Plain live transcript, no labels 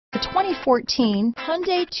The 2014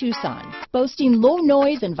 Hyundai Tucson. Boasting low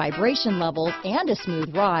noise and vibration levels and a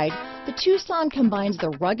smooth ride, the Tucson combines the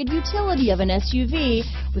rugged utility of an SUV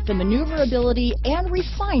with the maneuverability and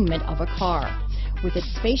refinement of a car. With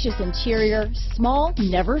its spacious interior, small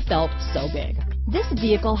never felt so big. This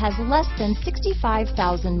vehicle has less than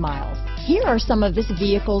 65,000 miles. Here are some of this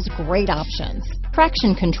vehicle's great options: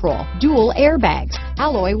 traction control, dual airbags,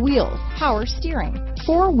 alloy wheels, power steering,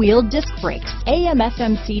 four-wheel disc brakes,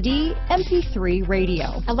 AM/FM CD, MP3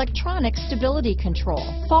 radio, electronic stability control,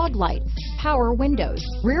 fog lights, power windows,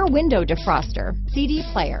 rear window defroster, CD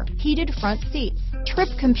player, heated front seats, trip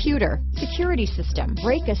computer, security system,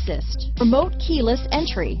 brake assist, remote keyless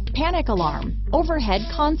entry, panic alarm, overhead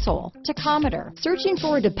console, tachometer. Searching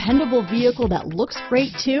for a dependable vehicle that looks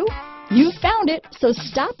great too? You found it, so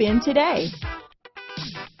stop in today.